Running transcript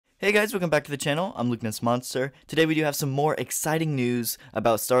Hey guys, welcome back to the channel. I'm Lukeness Monster. Today we do have some more exciting news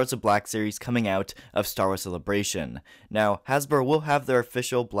about Star Wars The Black Series coming out of Star Wars Celebration. Now, Hasbro will have their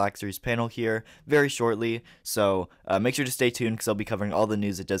official Black Series panel here very shortly, so make sure to stay tuned because I'll be covering all the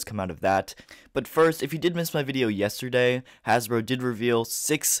news that does come out of that. But first, if you did miss my video yesterday, Hasbro did reveal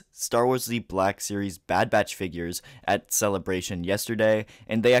 6 Star Wars The Black Series Bad Batch figures at Celebration yesterday,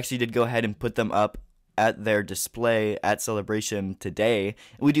 and they actually did go ahead and put them up at their display at Celebration today.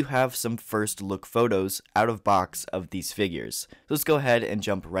 We do have some first look photos out of box of these figures. So let's go ahead and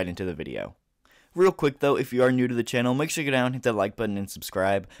jump right into the video. Real quick though, if you are new to the channel, make sure you go down, hit that like button, and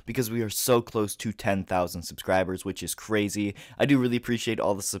subscribe, because we are so close to 10,000 subscribers, which is crazy. I do really appreciate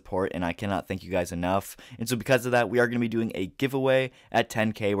all the support, and I cannot thank you guys enough. And so because of that, we are going to be doing a giveaway at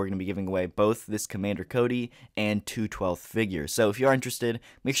 10K. We're going to be giving away both this Commander Cody and 2 12th figures. So if you are interested,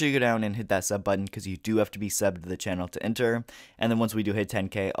 make sure you go down and hit that sub button, because you do have to be subbed to the channel to enter. And then once we do hit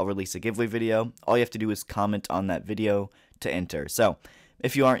 10K, I'll release a giveaway video. All you have to do is comment on that video to enter. So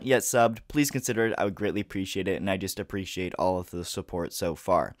if you aren't yet subbed, please consider it. I would greatly appreciate it, and I just appreciate all of the support so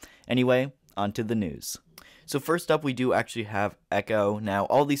far. Anyway, on to the news. So first up, we do actually have Echo. Now,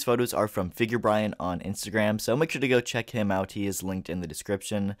 all these photos are from Figure Brian on Instagram, so make sure to go check him out. He is linked in the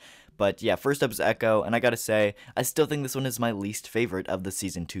description. But yeah, first up is Echo, and I gotta say, I still think this one is my least favorite of the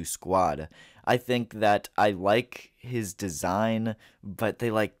Season 2 squad. I think that I like his design, but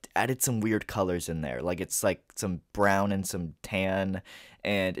they added some weird colors in there. It's like some brown and some tan,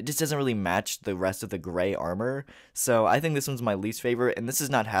 and it just doesn't really match the rest of the gray armor. So I think this one's my least favorite, and this is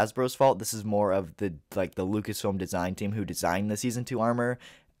not Hasbro's fault. This is more of the Lucasfilm design team who designed the Season 2 armor.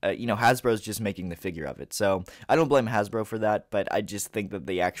 Hasbro's just making the figure of it, so I don't blame Hasbro for that, but I just think that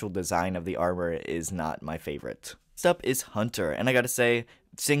the actual design of the armor is not my favorite. Next up is Hunter, and I gotta say,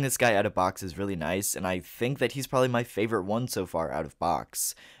 seeing this guy out of box is really nice, and I think that he's probably my favorite one so far out of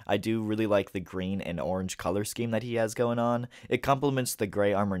box. I do really like the green and orange color scheme that he has going on. It complements the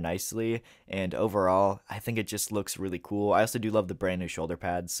gray armor nicely, and overall, I think it just looks really cool. I also do love the brand new shoulder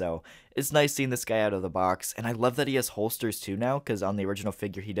pads, so it's nice seeing this guy out of the box, and I love that he has holsters too now, because on the original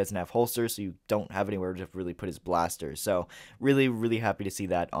figure he doesn't have holsters, so you don't have anywhere to really put his blaster. So really, really happy to see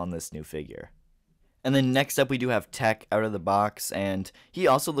that on this new figure. And then next up we do have Tech out of the box, and he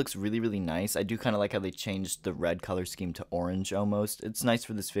also looks really, really nice. I do kind of like how they changed the red color scheme to orange almost. It's nice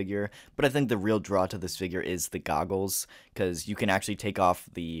for this figure, but I think the real draw to this figure is the goggles, because you can actually take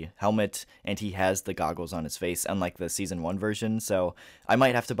off the helmet, and he has the goggles on his face, unlike the Season 1 version. So I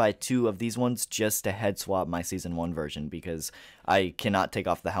might have to buy 2 of these ones just to head swap my Season 1 version, because I cannot take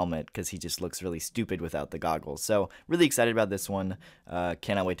off the helmet, because he just looks really stupid without the goggles. So really excited about this one.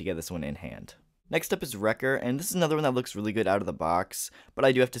 Cannot wait to get this one in hand. Next up is Wrecker, and this is another one that looks really good out of the box, but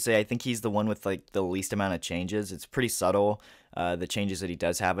I do have to say I think he's the one with the least amount of changes. It's pretty subtle, the changes that he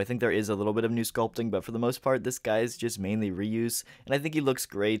does have. I think there is a little bit of new sculpting, but for the most part this guy is just mainly reuse, and I think he looks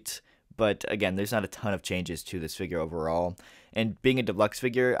great. But again, there's not a ton of changes to this figure overall. And being a deluxe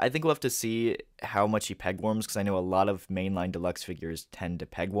figure, I think we'll have to see how much he peg warms, because I know a lot of mainline deluxe figures tend to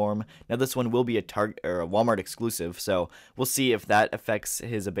peg warm. Now this one will be a Target or a Walmart exclusive, so we'll see if that affects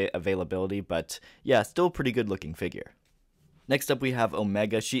his availability. But yeah, still a pretty good looking figure. Next up we have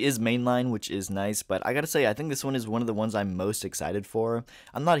Omega. She is mainline, which is nice, but I gotta say, I think this one is one of the ones I'm most excited for.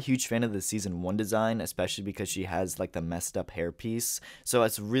 I'm not a huge fan of the Season 1 design, especially because she has the messed up hairpiece. So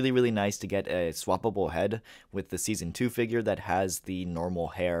it's really, really nice to get a swappable head with the Season 2 figure that has the normal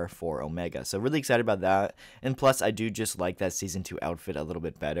hair for Omega. So really excited about that. And plus, I do just like that Season 2 outfit a little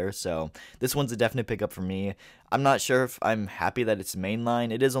bit better. So this one's a definite pickup for me. I'm not sure if I'm happy that it's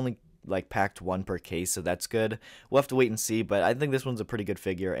mainline. It is only packed 1 per case, so that's good. We'll have to wait and see, but I think this one's a pretty good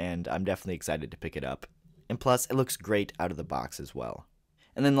figure, and I'm definitely excited to pick it up. And plus, it looks great out of the box as well.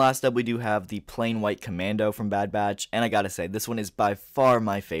 And then last up, we do have the plain white Commando from Bad Batch, and I gotta say, this one is by far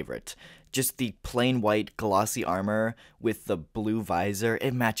my favorite. Just the plain white glossy armor with the blue visor,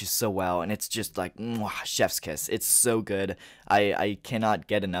 it matches so well, and it's just mwah, chef's kiss. It's so good. I cannot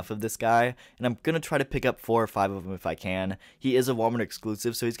get enough of this guy, and I'm gonna try to pick up 4 or 5 of them if I can. He is a Walmart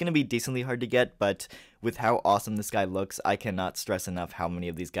exclusive, so he's gonna be decently hard to get, but with how awesome this guy looks, I cannot stress enough how many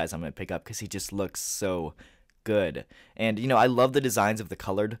of these guys I'm gonna pick up, because he just looks so good. And I love the designs of the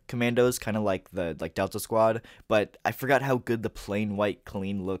colored commandos, kind of like the Delta Squad, but I forgot how good the plain white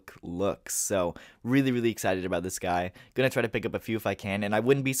clean look looks. So really, really excited about this guy. Gonna try to pick up a few if I can, and I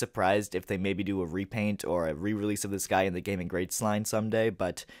wouldn't be surprised if they maybe do a repaint or a re-release of this guy in the Gaming Greats line someday.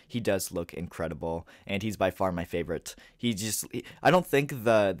 But he does look incredible, and he's by far my favorite. I don't think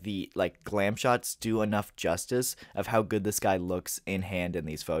the glam shots do enough justice of how good this guy looks in hand in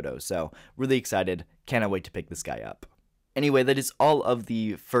these photos. So really excited. Cannot wait to pick this guy up. Anyway, that is all of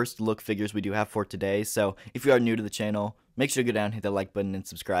the first look figures we do have for today, so if you are new to the channel, make sure to go down, hit that like button, and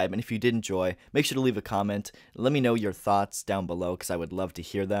subscribe, and if you did enjoy, make sure to leave a comment, let me know your thoughts down below, because I would love to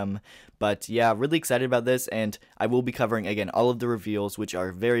hear them. But yeah, really excited about this, and I will be covering, again, all of the reveals, which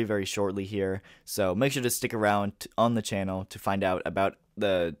are very, very shortly here, so make sure to stick around on the channel to find out about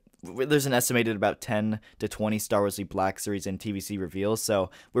there's an estimated about 10 to 20 Star Wars Black Series and TVC reveals, so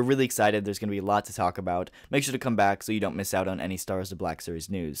we're really excited. There's going to be a lot to talk about. Make sure to come back so you don't miss out on any Star Wars Black Series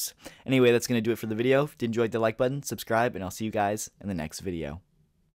news. Anyway, that's going to do it for the video. If you enjoyed, the like button, subscribe, and I'll see you guys in the next video.